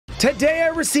Today I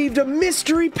received a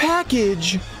mystery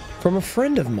package from a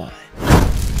friend of mine.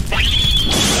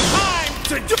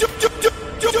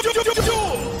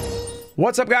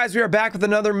 What's up, guys? We are back with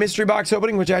another mystery box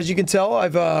opening, which, as you can tell,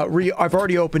 I've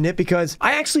already opened it because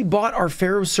I actually bought our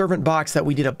Pharaoh Servant box that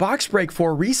we did a box break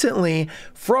for recently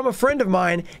from a friend of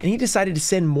mine, and he decided to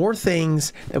send more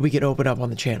things that we could open up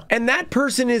on the channel. And that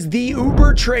person is the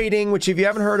Uber Trading, which, if you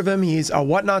haven't heard of him, he's a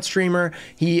Whatnot streamer.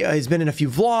 He has been in a few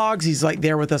vlogs. He's like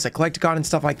there with us at Collecticon and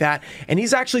stuff like that. And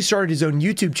he's actually started his own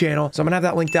YouTube channel. So I'm gonna have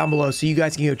that link down below so you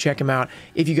guys can go check him out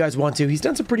if you guys want to. He's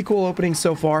done some pretty cool openings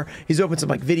so far. He's opened some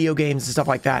like video games and stuff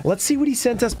like that. Let's see what he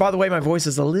sent us. By the way, my voice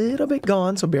is a little bit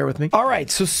gone, so bear with me. All right,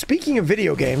 so speaking of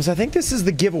video games, I think this is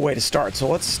the giveaway to start. So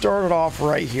let's start it off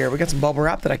right here. We got some bubble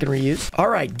wrap that I can reuse. All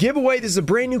right, giveaway. This is a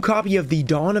brand new copy of the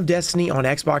Dawn of Destiny on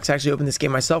Xbox. I actually opened this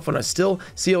game myself when I was still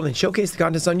sealed and showcased the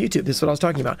contents on YouTube. This is what I was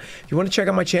talking about. If you want to check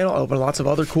out my channel, I open lots of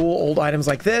other cool old items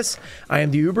like this. I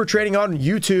am the Uber Trading on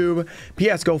YouTube.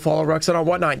 P.S. Go follow Ruxin on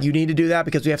Whatnot. You need to do that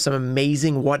because we have some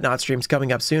amazing Whatnot streams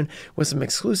coming up soon with some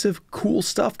exclusive cool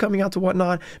stuff coming out to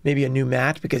Whatnot. Maybe a new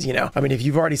mat because, you know, I mean, if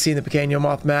you've already seen the Pequeño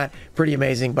Moth mat, pretty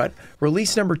amazing, but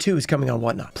release number 2 is coming on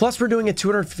Whatnot. Plus, we're doing a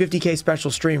 250K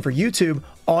special stream for YouTube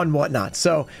on Whatnot.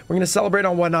 So we're going to celebrate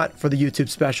on Whatnot for the YouTube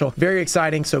special. Very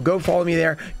exciting. So go follow me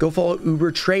there. Go follow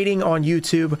Uber Trading on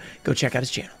YouTube. Go check out his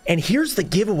channel. And here's the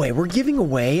giveaway. We're giving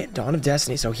away Dawn of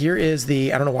Destiny. So here is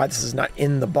the, I don't know why this is not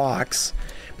in the box,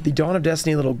 but the Dawn of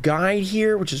Destiny little guide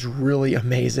here, which is really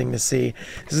amazing to see.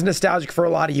 This is nostalgic for a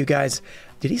lot of you guys.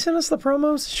 Did he send us the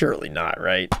promos? Surely not,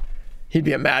 right? He'd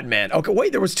be a madman. Okay,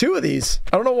 wait, there was 2 of these.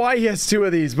 I don't know why he has 2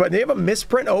 of these, but they have a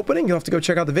misprint opening. You'll have to go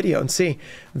check out the video and see.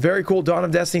 Very cool Dawn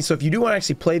of Destiny. So if you do want to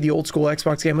actually play the old school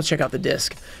Xbox game, let's check out the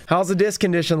disc. How's the disc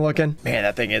condition looking? Man,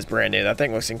 that thing is brand new. That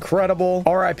thing looks incredible.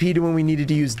 RIP to when we needed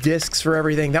to use discs for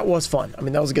everything. That was fun. I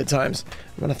mean, that was good times.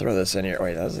 I'm gonna throw this in here.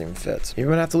 Wait, that doesn't even fit. So you're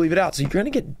gonna have to leave it out. So you're gonna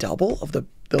get double of the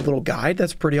little guide.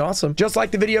 That's pretty awesome. Just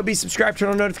like the video, be subscribed, turn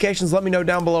on notifications. Let me know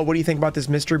down below what do you think about this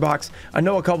mystery box. I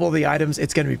know a couple of the items.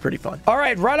 It's going to be pretty fun. All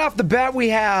right, right off the bat, we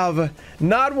have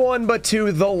not 1 but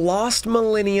 2, the Lost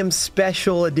Millennium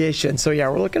Special Edition. So yeah,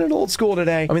 we're looking at old school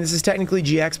today. I mean, this is technically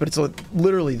GX, but it's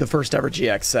literally the first ever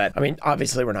GX set. I mean,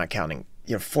 obviously we're not counting,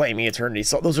 you know, Flaming Eternity,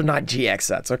 so those are not GX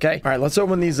sets, okay? All right, let's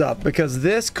open these up because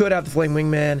this could have the Flame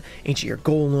Wingman, Ancient Year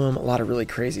Golem, a lot of really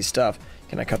crazy stuff.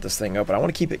 Can I cut this thing open? I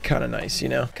want to keep it kind of nice, you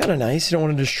know? Kind of nice. You don't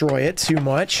want to destroy it too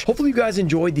much. Hopefully you guys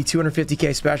enjoyed the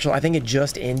 250K special. I think it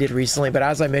just ended recently, but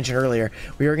as I mentioned earlier,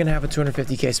 we are going to have a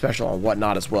 250K special on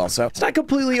Whatnot as well. So it's not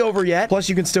completely over yet. Plus,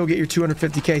 you can still get your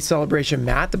 250K celebration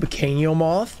mat, the Pequeño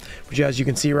Moth, which, as you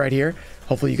can see right here,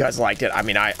 hopefully you guys liked it. I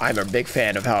mean, I'm a big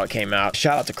fan of how it came out.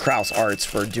 Shout out to Kraus Arts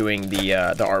for doing the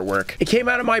artwork. It came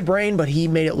out of my brain, but he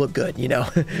made it look good, you know?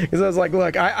 Because I was like,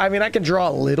 look, I mean, I can draw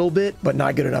a little bit, but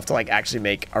not good enough to like actually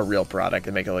make a real product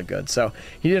and make it look good. So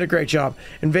he did a great job.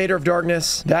 Invader of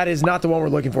Darkness, that is not the one we're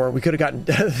looking for. We could have gotten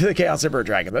the Chaos Emperor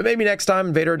Dragon, but maybe next time.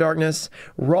 Invader of Darkness,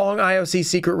 wrong IOC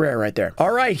secret rare right there.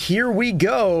 All right, here we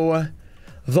go.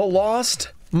 The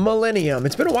Lost Millennium.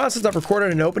 It's been a while since I've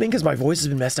recorded an opening because my voice has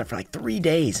been messed up for like 3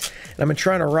 days and I've been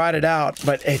trying to ride it out,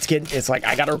 but it's like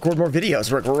I gotta record more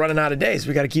videos. We're running out of days.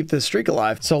 We gotta keep this streak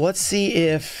alive. So let's see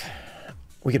if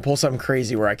we can pull something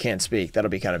crazy where I can't speak. That'll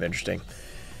be kind of interesting.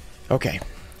 Okay,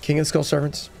 King of the Skull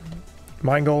Servants,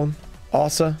 Mind Golem,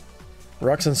 Asa,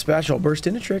 Ruxin Special, Burst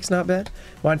into Tricks, not bad.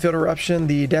 Minefield Eruption,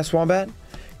 the Death Wombat,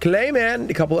 Clayman,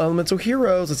 a couple Elemental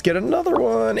Heroes. Let's get another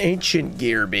one. Ancient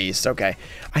Gear Beast. Okay.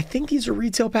 I think these are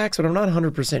retail packs, but I'm not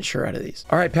 100% sure out of these.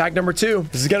 All right, pack number 2.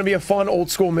 This is going to be a fun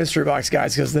old school mystery box,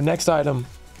 guys, because the next item,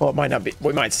 well, it might not be.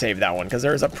 We might save that one because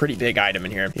there is a pretty big item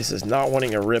in here. This is not wanting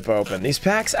to rip open. These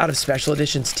packs out of special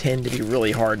editions tend to be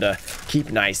really hard to keep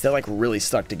nice. They're like really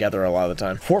stuck together a lot of the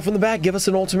time. 4 from the back. Give us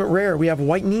an ultimate rare. We have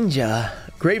White Ninja,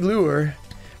 Grave Lure,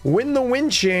 Win the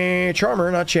Wind Charmer,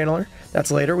 not Channeler.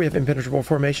 That's later. We have Impenetrable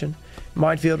Formation,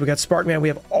 Minefield. We got Sparkman. We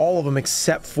have all of them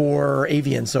except for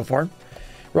Avian so far.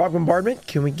 Rock Bombardment.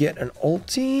 Can we get an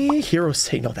ulti? Hero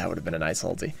Signal. That would have been a nice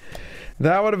ulti.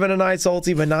 That would have been a nice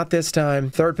ulti, but not this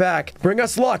time. 3rd pack. Bring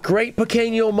us luck. Great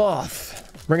Pequeño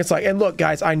Moth. Bring us luck. And look,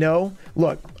 guys, I know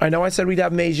I said we'd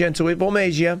have Magia until we pull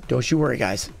Magia. Don't you worry,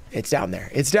 guys. It's down there.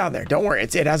 It's down there. Don't worry.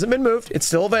 It hasn't been moved. It's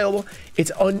still available.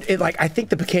 I think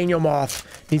the Pequeño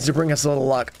Moth needs to bring us a little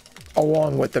luck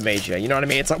along with the Magia. You know what I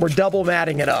mean? It's like we're double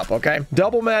matting it up, okay?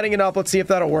 Double matting it up. Let's see if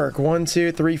that'll work. 1,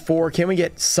 2, 3, 4. Can we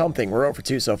get something? We're 0 for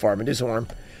 2 so far. Medusa Worm.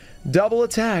 Double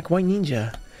attack. White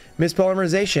Ninja.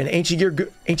 Mispolymerization.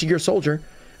 Ancient Gear Soldier.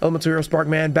 Elemental Hero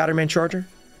Sparkman. Batterman Charger.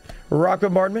 Rock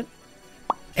Bombardment.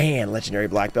 and legendary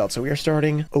black belt. So we are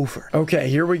starting over. Okay,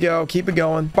 here we go. Keep it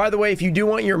going. By the way, if you do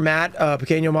want your mat,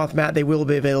 Pequeño Moth mat, they will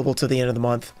be available to the end of the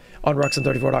month on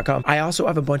ruxin34.com. I also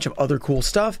have a bunch of other cool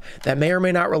stuff that may or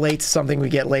may not relate to something we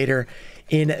get later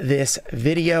in this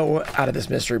video out of this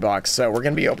mystery box. So we're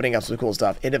going to be opening up some cool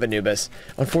stuff into Anubis.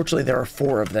 Unfortunately, there are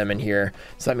 4 of them in here,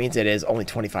 so that means it is only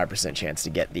 25% chance to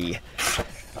get the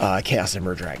Chaos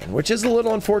Emperor Dragon, which is a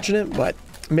little unfortunate, but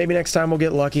maybe next time we'll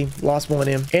get lucky. Lost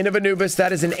Millennium. End of Anubis,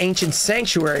 that is an Ancient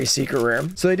Sanctuary secret rare.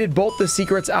 So they did both the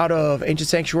secrets out of Ancient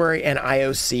Sanctuary and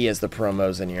IOC as the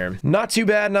promos in here. Not too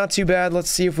bad, not too bad. Let's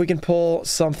see if we can pull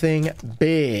something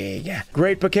big.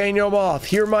 Great Pequeño Moth,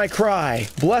 hear my cry.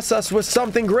 Bless us with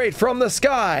something great from the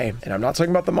sky. And I'm not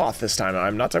talking about the moth this time.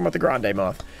 I'm not talking about the Grande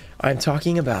Moth. I'm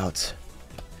talking about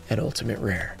an ultimate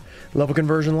rare. Level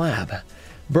Conversion Lab.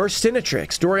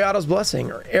 Burstinatrix, Doriato's Blessing,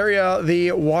 Area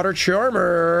the Water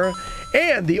Charmer,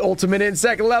 and the Ultimate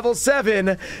Insect level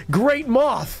 7, Great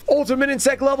Moth, Ultimate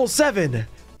Insect level 7.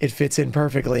 It fits in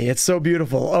perfectly. It's so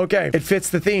beautiful. Okay, it fits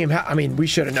the theme. I mean, we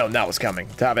should have known that was coming,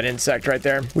 to have an insect right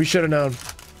there. We should have known.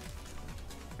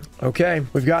 Okay,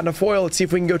 we've gotten a foil. Let's see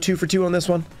if we can go 2 for 2 on this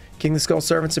one. King the Skull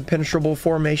Servants, Impenetrable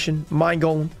Formation, Mind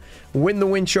Golem, Wind the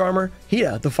Wind Charmer,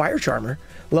 Hia the Fire Charmer,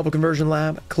 Level Conversion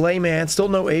Lab, Clayman, still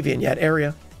no Avian yet,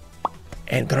 Area,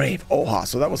 and Grave Oha.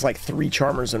 So that was like 3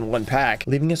 Charmers in 1 pack,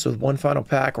 leaving us with 1 final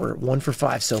pack, or 1 for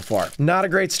 5 so far. Not a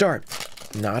great start.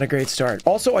 Not a great start.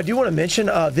 Also, I do want to mention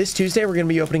this Tuesday, we're going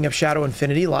to be opening up Shadow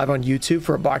Infinity live on YouTube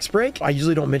for a box break. I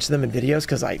usually don't mention them in videos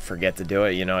because I forget to do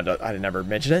it. You know, I never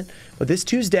mention it. But this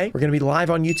Tuesday, we're going to be live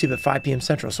on YouTube at 5 p.m.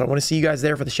 Central. So I want to see you guys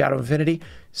there for the Shadow Infinity.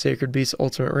 Sacred Beast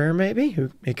Ultimate Rare, maybe.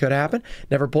 It could happen.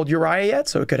 Never pulled Uriah yet,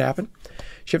 so it could happen.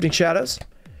 Shifting Shadows.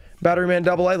 Battery Man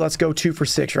AA. Let's go 2 for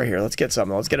 6 right here. Let's get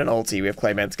something. Let's get an ulti. We have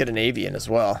Clayman. Let's get an Avian as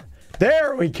well.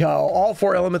 There we go. All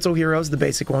 4 elemental heroes, the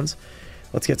basic ones.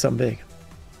 Let's get something big.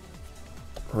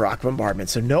 Rock Bombardment.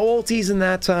 So no ultis in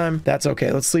that time. That's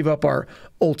okay. Let's leave up our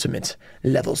ultimate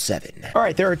level 7. All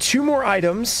right, there are 2 more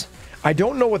items. I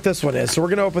don't know what this one is, so we're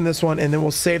going to open this one, and then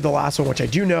we'll save the last one, which I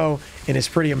do know, and is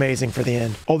pretty amazing for the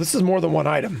end. Oh, this is more than 1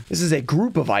 item. This is a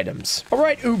group of items. All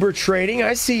right, Uber Trading,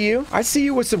 I see you. I see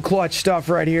you with some clutch stuff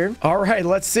right here. All right,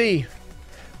 let's see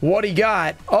what he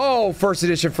got. Oh, first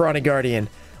edition Ferrani Guardian.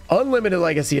 Unlimited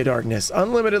Legacy of Darkness.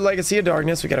 Unlimited Legacy of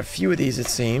Darkness. We got a few of these, it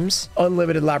seems.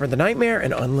 Unlimited Labyrinth of Nightmare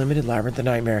and Unlimited Labyrinth of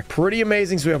Nightmare. Pretty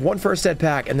amazing. So we have 1 first ed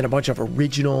pack and then a bunch of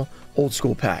original old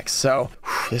school packs. So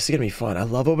this is gonna be fun. I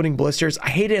love opening blisters. I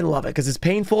hate it and love it because it's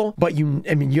painful, but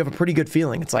I mean, you have a pretty good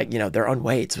feeling. It's like, you know, they're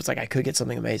unweighed, so it's like I could get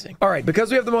something amazing. All right,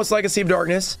 because we have the most Legacy of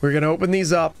Darkness, we're gonna open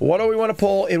these up. What do we want to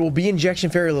pull? It will be Injection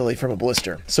Fairy Lily from a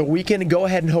blister. So we can go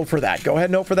ahead and hope for that. Go ahead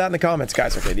and hope for that in the comments,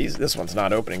 guys. Okay, this one's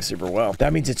not opening super well.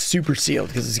 That means it's super sealed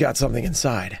because it's got something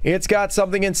inside. It's got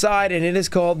something inside, and it is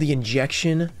called the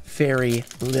Injection Fairy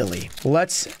Lily.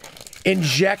 Let's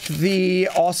inject the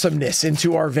awesomeness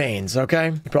into our veins, okay?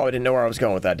 You probably didn't know where I was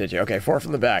going with that, did you? Okay, 4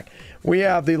 from the back. We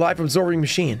have the Life Absorbing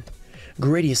Machine,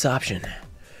 Gradius Option,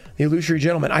 the Illusory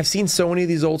Gentleman. I've seen so many of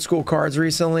these old school cards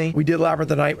recently. We did Labyrinth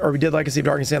of Night, or we did Legacy of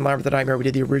Darkness and Labyrinth of Nightmare. We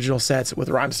did the original sets with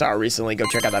Rhyme Star recently. Go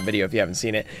check out that video if you haven't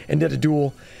seen it. And did a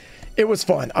duel. It was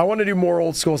fun. I want to do more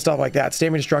old school stuff like that.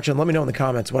 Stamina Destruction. Let me know in the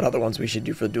comments what other ones we should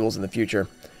do for the duels in the future.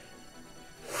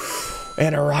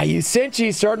 And a Ryu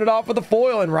Senshi, starting it off with a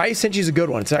foil, and Ryu Senshi's a good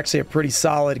one. It's actually a pretty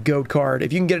solid goat card.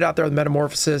 If you can get it out there with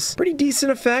Metamorphosis, pretty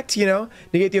decent effect, you know.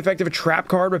 Negate the effect of a trap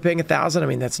card by paying 1,000. I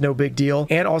mean, that's no big deal.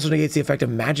 And also negates the effect of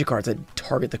magic cards that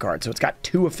target the card. So it's got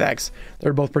 2 effects that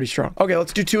are both pretty strong. Okay,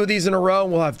 let's do 2 of these in a row.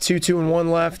 We'll have 2, 2, and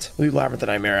 1 left. We'll do Labyrinth of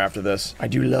Nightmare after this. I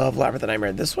do love Labyrinth of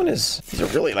Nightmare. This one is, these are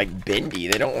really like bendy.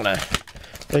 They don't want to...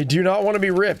 They do not want to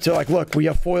be ripped. They're like, look, we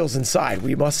have foils inside.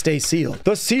 We must stay sealed.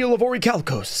 The Seal of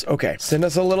Orichalcos. Okay, send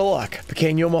us a little luck.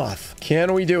 Pequeño Moth.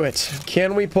 Can we do it?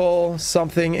 Can we pull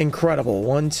something incredible?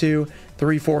 1, 2,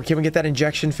 3, 4. Can we get that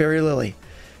Injection Fairy Lily?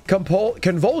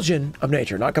 Convulsion of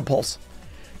Nature, not Compulse.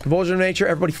 Convulsion of Nature.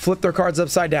 Everybody flip their cards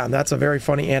upside down. That's a very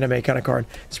funny anime kind of card.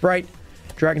 Sprite.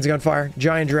 Dragon's Gunfire.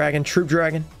 Giant Dragon. Troop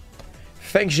Dragon.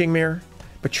 Feng Xing Mirror.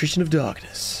 Patrician of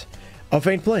Darkness. A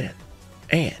Faint Plan.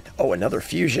 And, oh, another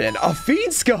fusion. A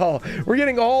Fiend Skull! We're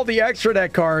getting all the extra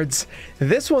deck cards.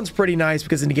 This one's pretty nice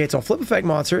because it negates all flip effect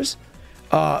monsters.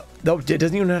 Though it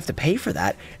doesn't even have to pay for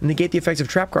that. And negate the effects of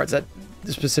trap cards that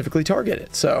specifically target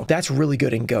it. So that's really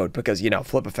good in GOAT because, you know,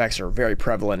 flip effects are very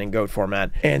prevalent in GOAT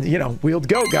format. And, you know, Wheeled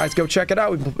GOAT, guys, go check it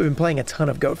out. We've been playing a ton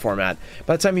of GOAT format.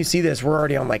 By the time you see this, we're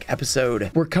already on like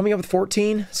we're coming up with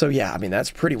 14. So yeah, I mean,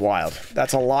 that's pretty wild.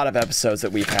 That's a lot of episodes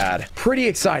that we've had. Pretty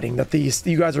exciting that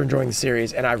you guys are enjoying the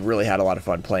series, and I've really had a lot of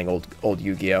fun playing old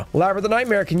Yu-Gi-Oh! Labyrinth of the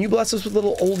Nightmare, can you bless us with a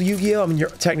little old Yu-Gi-Oh? I mean,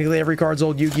 technically every card's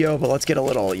old Yu-Gi-Oh, but let's get a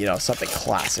little, you know, something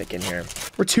classic in here.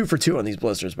 We're 2 for 2 on these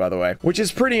blisters, by the way, which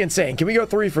is pretty insane. Can we go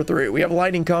 3 for 3? We have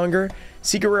Lightning Conger.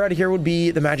 Secret rare out of here would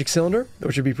be the Magic Cylinder,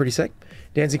 which would be pretty sick.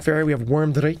 Dancing Fairy, we have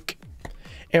Worm Drake.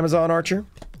 Amazon Archer.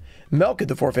 Melkid,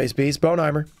 the 4-face beast.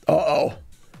 Boneheimer. Uh-oh.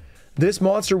 This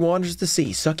monster wanders the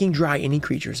sea, sucking dry any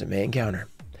creatures it may encounter.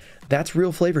 That's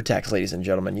real flavor text, ladies and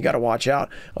gentlemen. You got to watch out.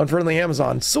 Unfriendly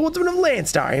Amazon. Swordsman of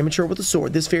Landstar, amateur with a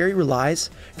sword. This fairy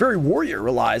warrior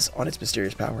relies on its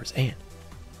mysterious powers. And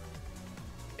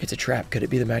it's a trap. Could it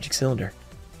be the Magic Cylinder?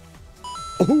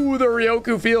 Ooh, the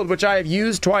Ryoku Field, which I have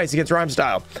used twice against Rhyme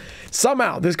Style.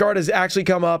 Somehow, this card has actually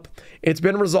come up. It's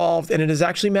been resolved, and it has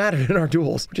actually mattered in our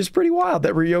duels, which is pretty wild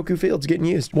that Ryoku Field's getting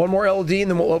used. One more LOD, and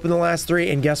then we'll open the last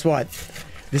 3, and guess what?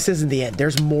 This isn't the end.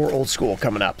 There's more old school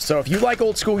coming up. So if you like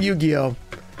old school Yu-Gi-Oh,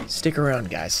 stick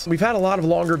around, guys. We've had a lot of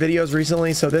longer videos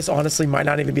recently, so this honestly might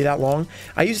not even be that long.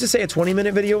 I used to say a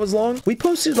 20-minute video was long. We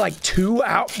posted like 2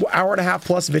 hour and a half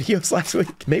plus videos last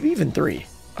week, maybe even 3.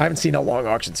 I haven't seen how long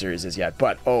auction series is yet,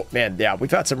 but oh man, yeah,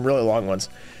 we've had some really long ones.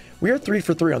 We are 3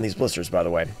 for 3 on these blisters, by the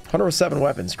way. 107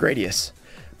 weapons, Gradius,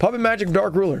 Puppet Magic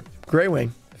Dark Ruler, Grey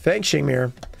Wing, Fang Shing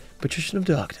Mirror, Patrician of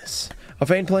Darkness, A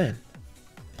Faint Plan,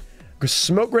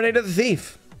 Smoke Grenade of the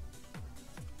Thief,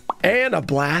 and a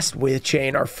Blast with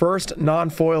Chain, our first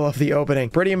non-foil of the opening.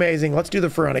 Pretty amazing. Let's do the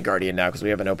Pharaonic Guardian now because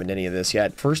we haven't opened any of this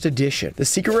yet. First edition. The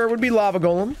secret rare would be Lava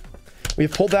Golem.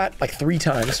 We've pulled that like 3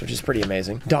 times, which is pretty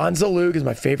amazing. Don Zalug is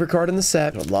my favorite card in the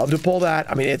set. I'd love to pull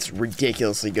that. I mean, it's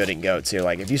ridiculously good in GOAT too.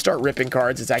 Like, if you start ripping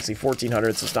cards, it's actually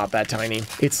 1400, so it's not that tiny.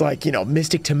 It's like, you know,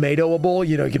 Mystic Tomato-able.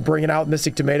 You know, you can bring it out with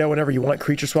Mystic Tomato whenever you want.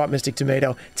 Creature swap Mystic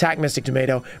Tomato, attack Mystic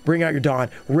Tomato, bring out your Don,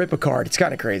 rip a card. It's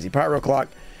kind of crazy. Pyro Clock.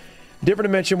 Different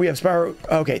dimension. We have Spyro.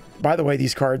 Okay, by the way,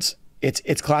 these cards,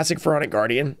 it's classic Pharaonic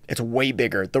Guardian. It's way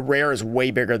bigger. The rare is way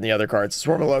bigger than the other cards.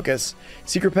 Swarm of Locust,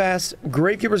 Secret Pass,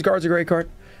 Gravekeeper's Guard's a great card.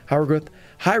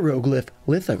 Hieroglyph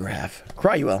Lithograph,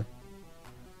 Cryuel,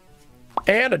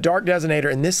 and a Dark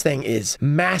Designator, and this thing is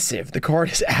massive. The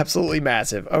card is absolutely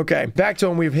massive. Okay, back to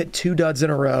them. We've hit 2 duds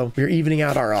in a row. We're evening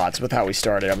out our odds with how we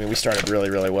started. I mean, we started really,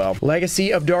 really well.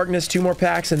 Legacy of Darkness, 2 more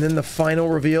packs, and then the final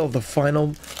reveal of the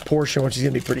final portion, which is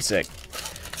going to be pretty sick.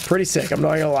 Pretty sick, I'm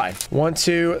not gonna lie. 1,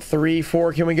 2, 3,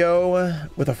 4. Can we go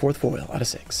with a 4th foil out of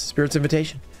 6? Spirit's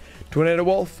Invitation, Tornado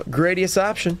Wolf, Gradius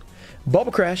Option,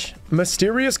 Bubble Crash,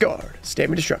 Mysterious Guard,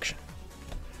 Statement Destruction,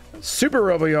 Super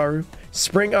Roboyaru,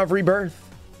 Spring of Rebirth,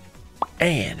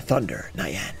 and Thunder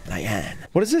Nyan.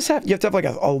 What does this have? You have to have like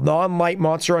a non-light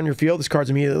monster on your field. This card's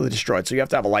immediately destroyed, so you have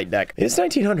to have a light deck. It's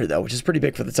 1900 though, which is pretty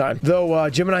big for the time. Though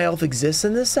Gemini Elf exists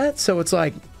in this set, so it's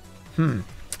like, kind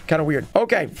of weird.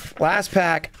 Okay, last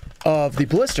pack of the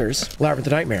blisters, Labyrinth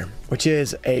of Nightmare, which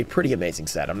is a pretty amazing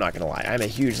set. I'm not gonna lie. I'm a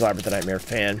huge Labyrinth of Nightmare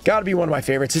fan. Gotta be one of my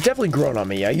favorites. It's definitely grown on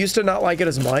me. I used to not like it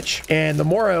as much, and the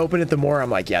more I open it, the more I'm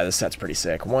like, yeah, this set's pretty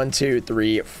sick. 1, 2,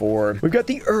 3, 4. We've got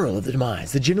the Earl of the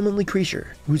Demise, the gentlemanly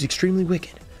creature who's extremely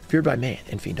wicked, feared by man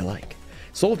and fiend alike.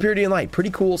 Soul of Purity and Light,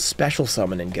 pretty cool special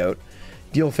summon in GOAT.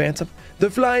 Deal Phantom, the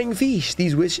Flying Fish.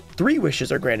 These 3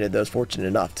 wishes are granted to those fortunate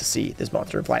enough to see this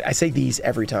monster in flight. I say these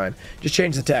every time. Just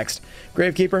change the text.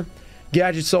 Gravekeeper,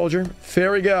 Gadget Soldier,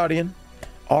 Fairy Guardian,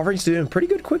 Offering Student, pretty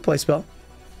good quick play spell,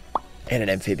 and an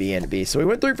Amphibian and a Beast. So we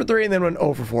went 3 for 3 and then went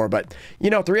 0 for 4, but you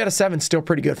know, 3 out of 7 still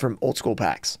pretty good from old school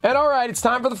packs. And all right, it's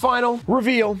time for the final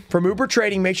reveal from Uber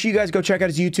Trading. Make sure you guys go check out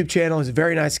his YouTube channel. He's a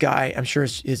very nice guy. I'm sure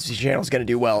his channel is going to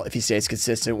do well if he stays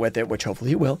consistent with it, which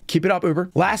hopefully he will. Keep it up,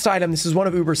 Uber. Last item. This is one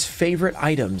of Uber's favorite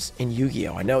items in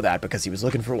Yu-Gi-Oh! I know that because he was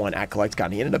looking for one at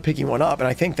CollectCon. He ended up picking one up, and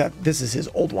I think that this is his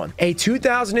old one. A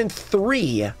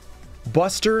 2003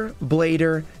 Buster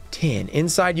Blader tin.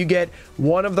 Inside you get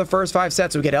one of the first 5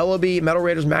 sets. So we get LOB, Metal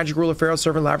Raiders, Magic Ruler, Pharaoh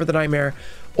Servant, Labyrinth of Nightmare,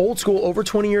 old school, over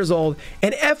 20 years old.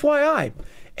 And FYI,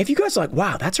 if you guys are like,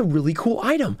 wow, that's a really cool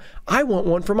item, I want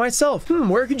one for myself.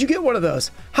 Where could you get one of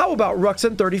those? How about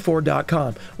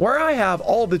Ruxin34.com, where I have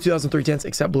all of the 2003 tints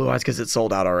except Blue Eyes because it's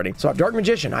sold out already. So I have Dark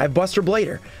Magician, I have Buster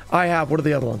Blader, I have, what are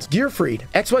the other ones? Gearfried,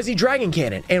 XYZ Dragon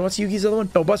Cannon, and what's Yugi's other one?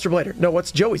 No, Buster Blader. No,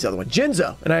 what's Joey's other one?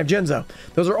 Jinzo, and I have Jinzo.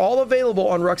 Those are all available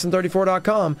on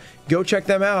Ruxin34.com. Go check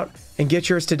them out. and get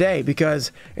yours today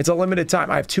because it's a limited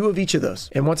time. I have 2 of each of those.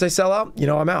 And once they sell out, you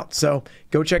know I'm out. So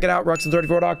go check it out,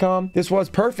 ruxin34.com. This was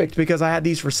perfect because I had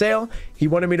these for sale. He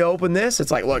wanted me to open this.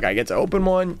 It's like, look, I get to open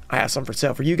one. I have some for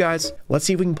sale for you guys. Let's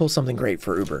see if we can pull something great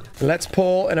for Uber. Let's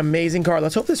pull an amazing card.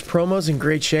 Let's hope this promo's in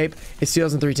great shape. It's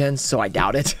 2003-10, so I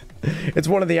doubt it. It's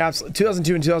one of the absolute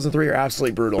 2002 and 2003 are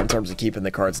absolutely brutal in terms of keeping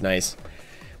the cards nice.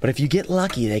 But if you get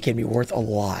lucky, they can be worth a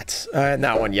lot. And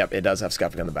that one, yep, it does have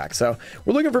scuffing on the back. So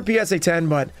we're looking for PSA 10,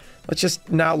 but let's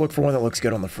just now look for one that looks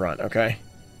good on the front, okay?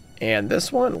 And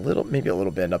this one, maybe a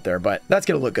little bend up there, but that's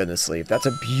going to look good in the sleeve. That's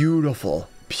a beautiful,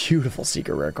 beautiful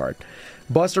secret rare card.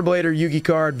 Buster Blader Yugi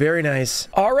card, very nice.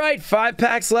 All right, 5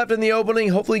 packs left in the opening.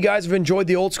 Hopefully you guys have enjoyed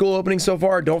the old school opening so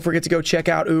far. Don't forget to go check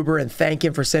out Uber and thank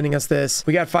him for sending us this.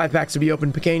 We got 5 packs to be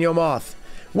opened. Pequeño Moth.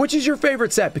 Which is your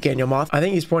favorite set, Pequeño Moth? I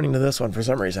think he's pointing to this one for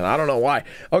some reason. I don't know why.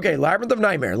 Okay, Labyrinth of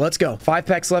Nightmare. Let's go. 5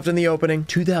 packs left in the opening.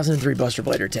 2003 Buster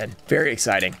Blader 10. Very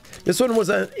exciting. This one was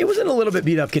it was in a little bit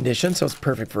beat up condition, so it's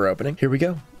perfect for opening. Here we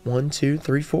go. 1, 2,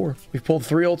 3, 4. We've pulled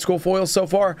 3 old school foils so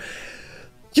far.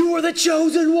 You are the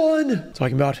chosen one!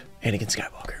 Talking about Anakin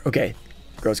Skywalker. Okay.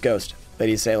 Gross Ghost.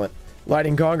 Lady Assailant.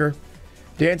 Lightning Conger.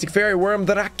 Dancing Fairy. Worm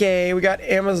Drake. We got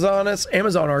Amazon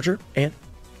Archer. And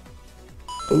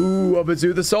ooh,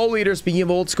 Abazu the Soul Eater. Speaking of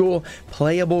old school,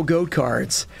 playable goat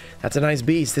cards. That's a nice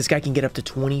beast. This guy can get up to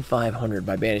 2,500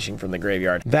 by banishing from the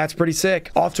graveyard. That's pretty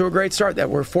sick. Off to a great start. That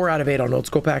we're 4 out of 8 on old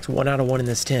school packs, 1 out of 1 in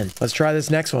this 10. Let's try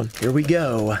this next one. Here we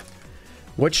go.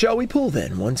 What shall we pull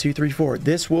then? 1, 2, 3, 4.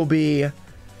 This will be...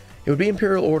 It would be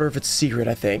Imperial Order if it's secret,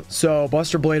 I think. So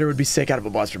Buster Blader would be sick out of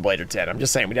a Buster Blader 10. I'm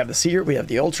just saying, we'd have the secret, we have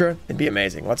the Ultra. It'd be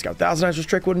amazing. Let's go. Thousand Eyes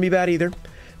Trick wouldn't be bad either.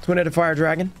 Twin-Headed Fire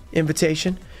Dragon.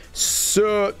 Invitation.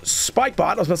 So, Spikebot.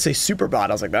 I was about to say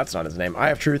Superbot. I was like, that's not his name. I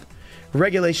Have Truth.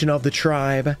 Regulation of the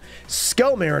Tribe.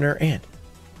 Skull Mariner. And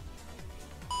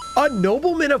a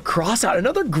Nobleman of Crossout.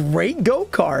 Another great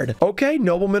GOAT card. Okay,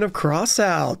 Nobleman of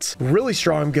Crossout. Really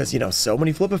strong because, you know, so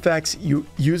many flip effects. You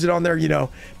use it on their, you know,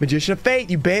 Magician of Fate.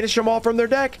 You banish them all from their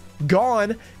deck.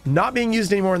 Gone. Not being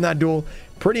used anymore in that duel.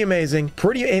 Pretty amazing.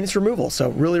 And it's removal. So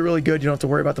really, really good. You don't have to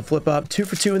worry about the flip up. 2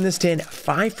 for 2 in this 10.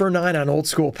 5 for 9 on old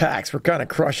school packs. We're kind of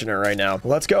crushing it right now.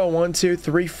 Let's go. 1, 2,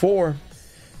 3, 4.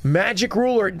 Magic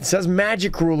Ruler. It says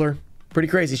Magic Ruler. Pretty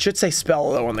crazy. It should say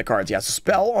Spell, though, on the cards. Yeah, so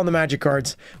Spell on the Magic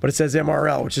cards, but it says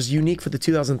MRL, which is unique for the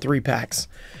 2003 packs.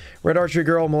 Red Archery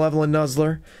Girl, Malevolent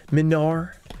Nuzzler,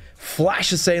 Minar,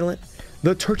 Flash Assailant,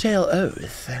 the Turtle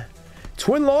Oath,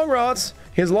 Twin Long Rods,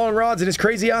 his long rods and his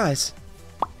crazy eyes,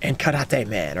 and Karate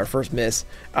Man, our first miss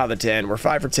out of the 10. We're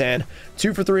 5 for 10,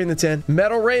 2 for 3 in the 10.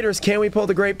 Metal Raiders, can we pull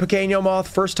the great Pequeño Moth?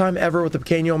 First time ever with the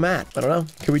Pequeño Mat. I don't know.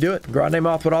 Can we do it? Grande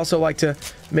Moth would also like to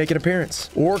make an appearance.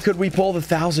 Or could we pull the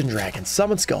Thousand Dragon,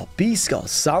 Summon Skull, Beast Skull,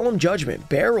 Solemn Judgment,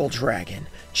 Barrel Dragon,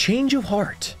 Change of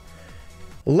Heart,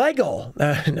 Lego,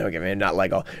 no, okay, not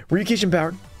Lego, Reunification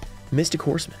Power, Mystic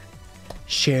Horseman,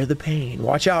 Share the Pain.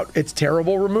 Watch out, it's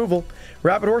terrible removal.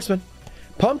 Rapid Horseman,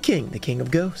 Pumpkin, the King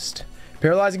of Ghost,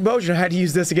 Paralyzing Potion. I had to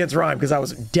use this against Rhyme because I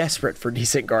was desperate for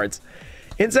decent cards.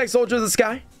 Insect Soldier of the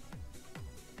Sky.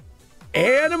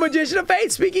 And a Magician of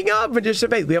Fate. Speaking of Magician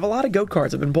of Fate, we have a lot of GOAT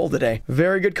cards that have been pulled today.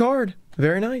 Very good card.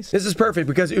 Very nice. This is perfect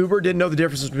because Uber didn't know the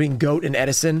difference between GOAT and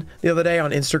Edison the other day on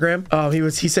Instagram.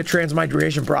 He said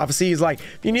Transmigration Prophecy. He's like,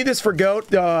 if you need this for GOAT,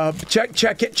 check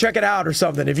it out or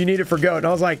something. If you need it for GOAT. And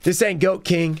I was like, this ain't GOAT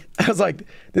King. I was like,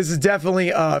 this is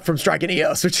definitely from Striking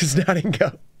EOS, which is not in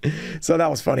GOAT. So that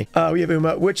was funny. We have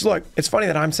Uma, which, look, it's funny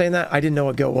that I'm saying that. I didn't know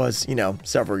what GOAT was, you know,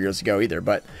 several years ago either,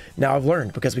 but now I've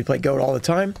learned because we play GOAT all the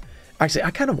time. Actually,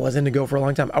 I kind of was into GOAT for a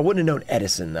long time. I wouldn't have known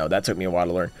Edison, though. That took me a while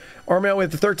to learn. Armail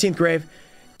with the 13th Grave.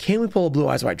 Can we pull a Blue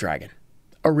Eyes White Dragon?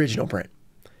 Original print.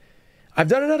 I've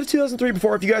done it out of 2003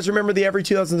 before. If you guys remember the every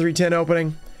 2003 10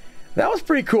 opening, that was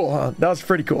pretty cool, huh? That was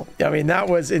pretty cool. I mean, that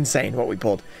was insane what we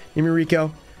pulled. Yumuriko,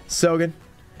 Sogan,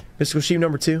 Mystical Sheep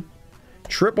number 2,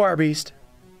 Tripwire Beast,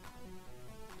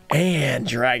 and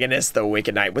Dragoness the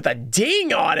Wicked Knight with a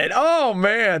ding on it. Oh,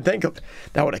 man.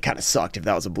 That would have kind of sucked if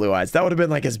that was a Blue Eyes. That would have been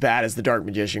like as bad as the Dark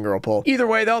Magician Girl pull. Either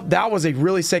way, though, that was a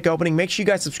really sick opening. Make sure you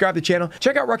guys subscribe to the channel.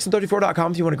 Check out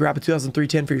ruxin34.com if you want to grab a 2003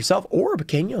 10 for yourself or a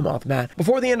Pequeño Moth mat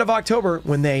before the end of October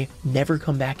when they never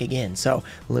come back again. So,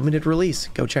 limited release.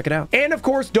 Go check it out. And, of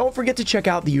course, don't forget to check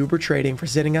out the Uber Trading for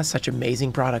sending us such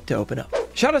amazing product to open up.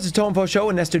 Shout out to Tomfo Show,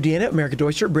 Ernesto Diana, America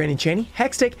Doyster, Brandon Chaney,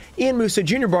 Hextech, Ian Musa,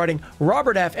 Junior Barding,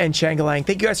 Robert F., and Changalang.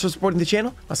 Thank you guys for supporting the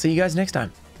channel. I'll see you guys next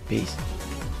time. Peace.